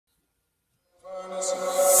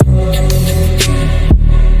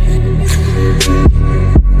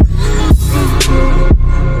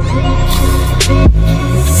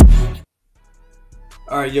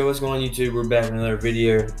Alright, yo, what's going on YouTube? We're back with another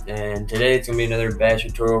video, and today it's going to be another badge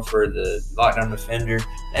tutorial for the Lockdown Defender.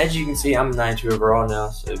 As you can see, I'm 92 overall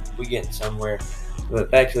now, so we're getting somewhere. But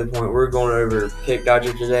back to the point, we're going over Pick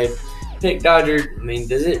Dodger today. Pick Dodger, I mean,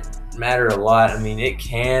 does it matter a lot? I mean, it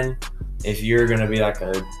can if you're going to be like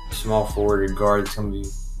a small forward or guard that's going to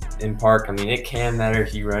be in park. I mean, it can matter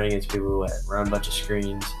if you run against people that run a bunch of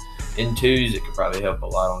screens. In twos, it could probably help a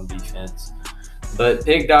lot on defense. But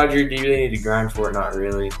Pick Dodger, do you really need to grind for it? Not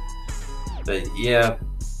really. But yeah,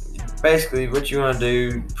 basically what you want to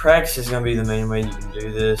do, practice is going to be the main way you can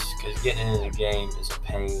do this, because getting into the game is a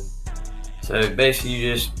pain. So basically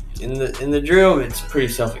you just, in the drill, it's pretty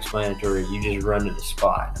self-explanatory. You just run to the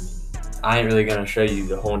spot. I mean, I ain't really going to show you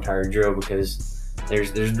the whole entire drill because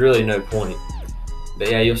there's really no point. But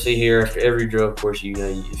yeah, you'll see here after every drill, of course, you know,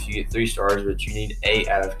 if you get 3 stars, but you need 8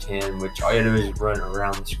 out of 10, which all you do is run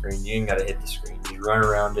around the screen. You ain't got to hit the screen. Just run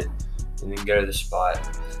around it and then go to the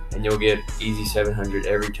spot, and you'll get easy 700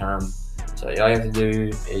 every time. So all you have to do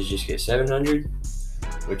is just get 700,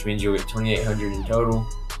 which means you'll get 2,800 in total.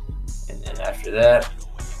 And then after that,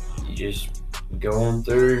 you just go on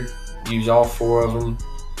through, use all 4 of them,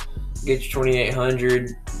 get your 2,800.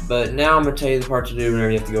 But now I'm going to tell you the part to do whenever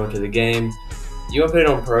you have to go into the game. You want to put it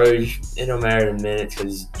on pro, it don't matter the minutes,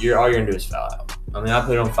 because all you're going to do is foul out. I mean, I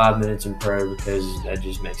put it on 5 minutes in pro because that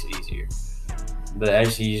just makes it easier. But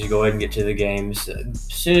actually, you just go ahead and get to the game. So, as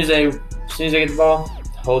soon as they get the ball,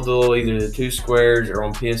 hold the little, either the 2 squares, or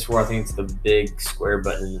on PS4, I think it's the big square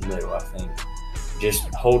button in the middle, I think.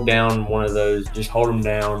 Just hold down one of those, just hold them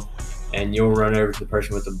down, and you'll run over to the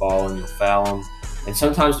person with the ball and you'll foul them. And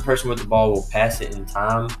sometimes the person with the ball will pass it in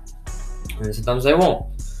time, and sometimes they won't.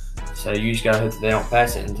 So you just gotta hope that they don't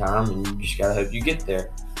pass it in time, and you just gotta hope you get there.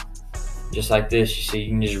 Just like this, you see, you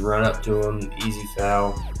can just run up to them, easy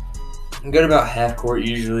foul. And go to about half court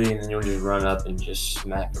usually, and then you'll just run up and just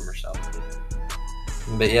smack them or something.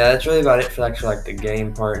 But yeah, that's really about it for like the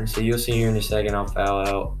game part. And so you'll see here in a second, I'll foul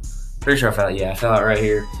out. Pretty sure I foul out. Yeah, I foul out right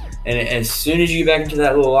here. And as soon as you get back into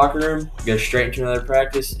that little locker room, go straight into another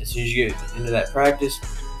practice. As soon as you get into that practice,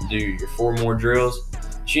 do your 4 more drills.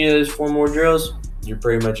 As you do those 4 more drills, you're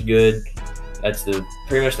pretty much good. That's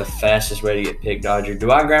pretty much the fastest way to get Pick Dodger.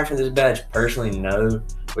 Do I grind for this badge? Personally, no.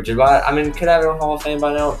 Which is why, I mean, could I have it on Hall of Fame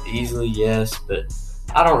by now? Easily, yes. But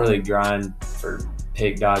I don't really grind for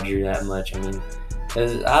Pick Dodger that much. I mean,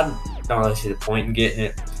 because I don't really see the point in getting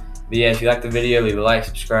it. But yeah, if you like the video, leave a like,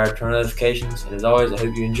 subscribe, turn on notifications. And as always, I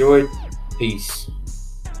hope you enjoyed. Peace.